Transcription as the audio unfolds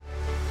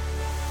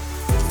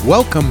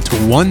Welcome to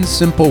One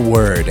Simple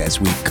Word as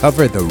we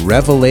cover the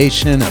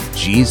revelation of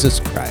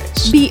Jesus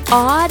Christ. Be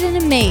awed and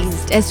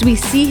amazed as we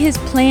see his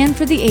plan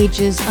for the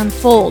ages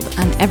unfold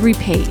on every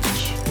page.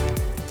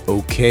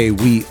 Okay,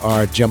 we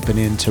are jumping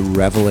into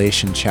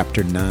Revelation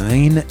chapter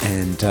 9,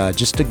 and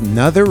just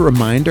another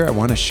reminder I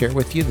want to share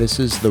with you.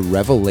 This is the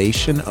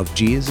revelation of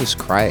Jesus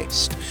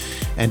Christ.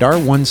 And our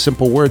One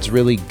Simple Words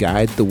really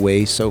guide the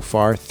way so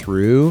far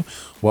through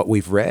what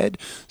we've read.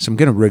 So I'm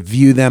going to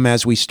review them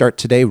as we start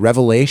today.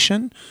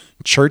 Revelation,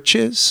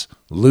 churches,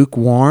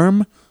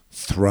 lukewarm,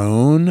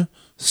 throne,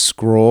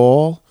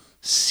 scroll,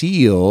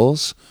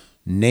 seals,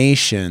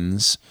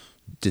 nations,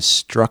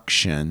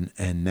 destruction,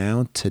 and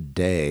now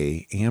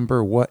today.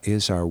 Amber, what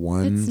is our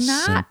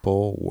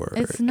simple word?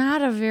 It's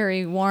not a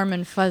very warm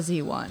and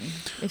fuzzy one.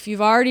 If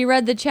you've already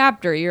read the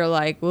chapter, you're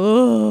like,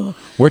 whoa.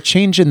 We're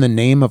changing the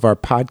name of our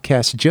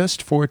podcast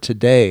just for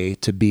today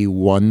to be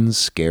One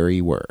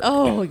Scary Word.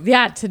 Oh,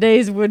 yeah,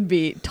 today's would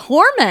be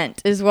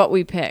torment is what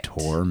we picked.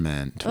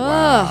 Torment. Ugh,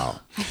 Wow.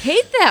 I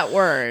hate that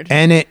word.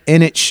 And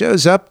it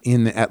shows up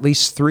in at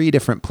least 3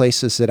 different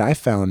places that I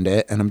found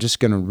it, and I'm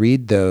just going to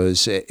read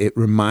those. It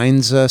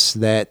reminds us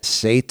that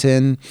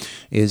Satan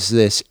is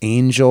this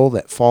angel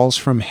that falls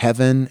from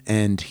heaven,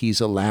 and he's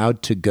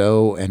allowed to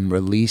go and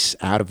release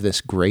out of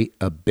this great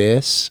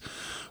abyss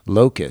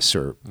locusts,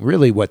 or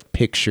really what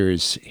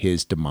pictures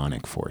his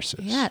demonic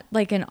forces. Yeah,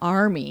 like an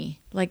army,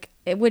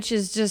 which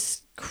is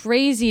just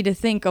crazy to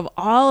think of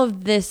all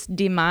of this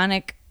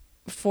demonic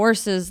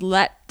forces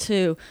let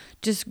to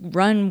just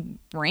run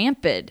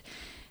rampant.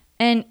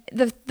 And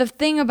the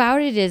thing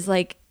about it is,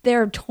 like,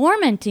 they're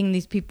tormenting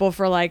these people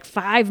for like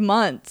 5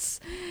 months,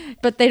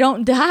 but they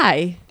don't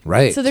die.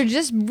 Right. So they're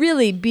just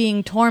really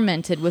being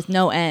tormented with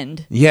no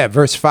end. Yeah,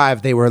 verse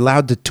 5, they were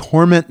allowed to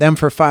torment them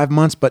for 5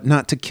 months, but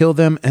not to kill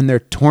them, and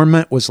their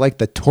torment was like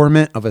the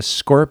torment of a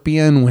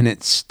scorpion when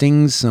it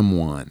stings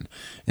someone.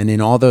 And in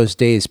all those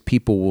days,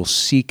 people will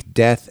seek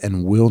death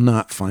and will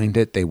not find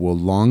it. They will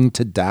long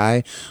to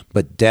die,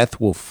 but death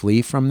will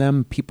flee from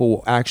them. People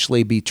will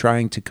actually be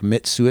trying to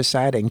commit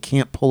suicide and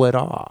can't pull it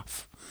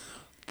off.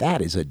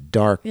 That is a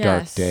dark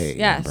day. Yes.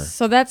 Amber.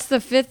 So that's the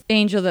 5th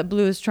angel that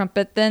blew his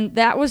trumpet. Then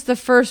that was the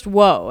first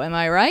woe. Am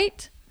I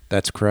right?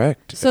 That's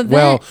correct. So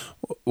then,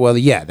 well,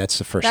 yeah, that's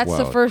the first woe. That's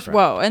the first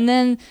woe. And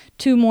then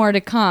 2 more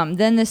to come.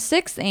 Then the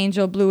 6th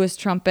angel blew his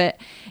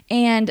trumpet,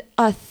 and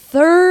a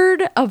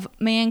third of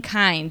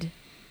mankind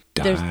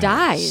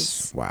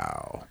dies.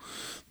 Wow.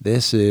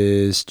 This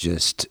is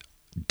just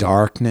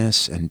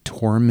darkness and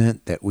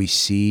torment that we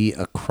see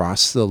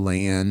across the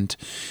land,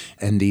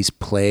 and these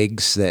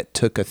plagues that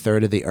took a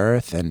third of the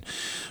earth, and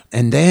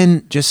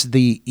then just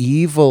the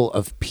evil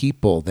of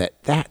people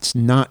that's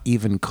not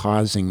even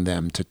causing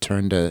them to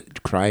turn to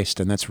Christ,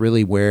 and that's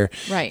really where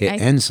it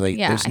ends.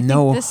 There's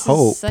no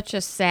hope. Is such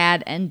a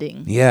sad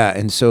ending. Yeah,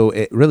 and so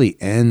it really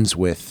ends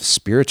with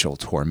spiritual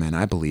torment,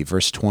 I believe.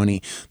 Verse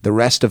 20, the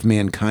rest of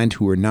mankind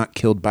who were not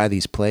killed by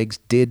these plagues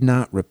did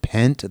not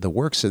repent of the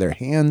works of their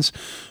hands,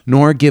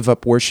 nor give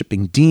up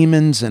worshiping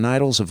demons and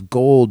idols of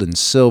gold and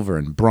silver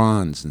and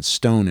bronze and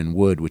stone and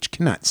wood, which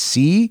cannot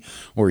see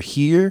or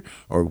hear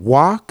or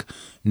walk,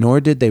 nor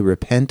did they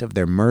repent of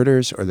their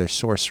murders or their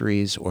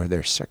sorceries or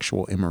their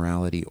sexual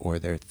immorality or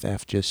their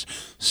theft. Just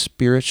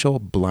spiritual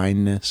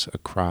blindness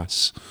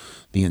across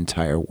the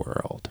entire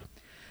world.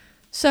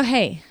 So,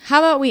 hey, how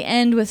about we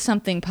end with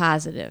something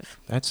positive?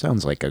 That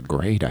sounds like a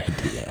great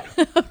idea.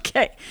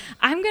 Okay,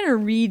 I'm going to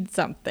read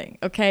something,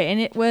 okay? And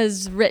it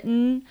was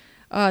written,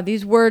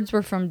 these words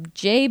were from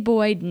J.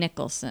 Boyd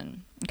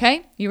Nicholson.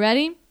 Okay, you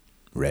ready?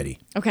 Ready.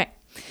 Okay.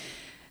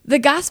 The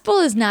gospel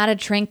is not a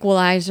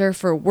tranquilizer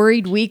for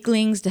worried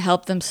weaklings to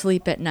help them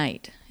sleep at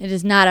night. It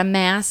is not a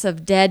mass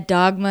of dead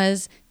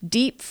dogmas,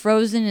 deep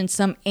frozen in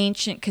some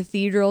ancient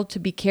cathedral to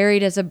be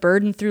carried as a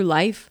burden through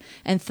life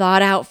and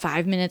thought out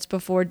 5 minutes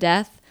before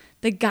death.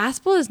 The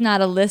gospel is not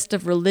a list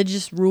of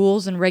religious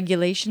rules and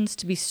regulations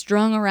to be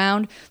strung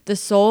around the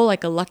soul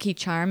like a lucky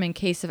charm in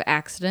case of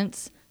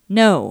accidents.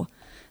 No.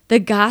 The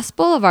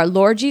gospel of our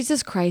Lord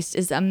Jesus Christ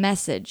is a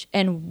message,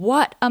 and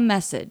what a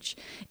message.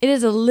 It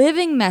is a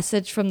living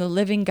message from the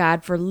living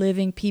God for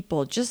living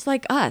people just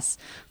like us,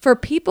 for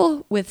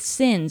people with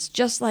sins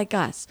just like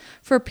us,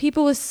 for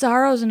people with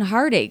sorrows and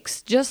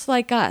heartaches just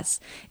like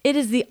us. It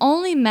is the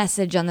only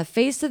message on the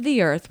face of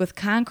the earth with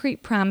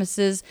concrete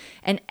promises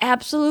and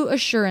absolute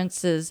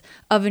assurances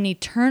of an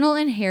eternal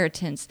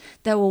inheritance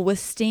that will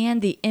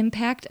withstand the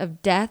impact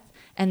of death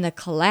and the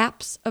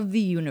collapse of the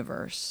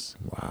universe.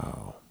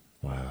 Wow.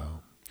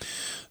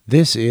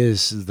 This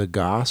is the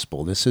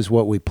gospel. This is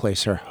what we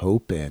place our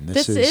hope in.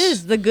 This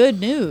is the good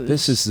news.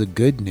 This is the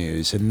good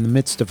news. In the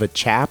midst of a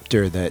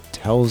chapter that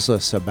tells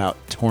us about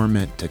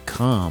torment to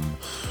come,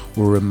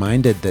 we're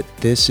reminded that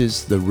this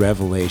is the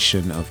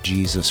revelation of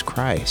Jesus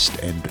Christ,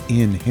 and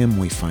in him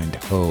we find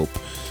hope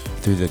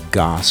through the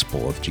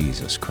gospel of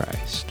Jesus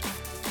Christ.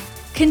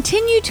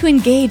 Continue to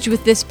engage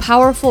with this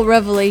powerful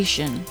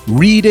revelation.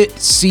 Read it,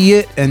 see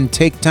it, and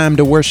take time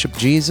to worship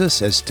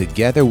Jesus as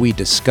together we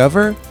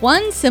discover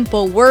one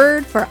simple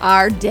word for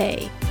our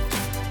day.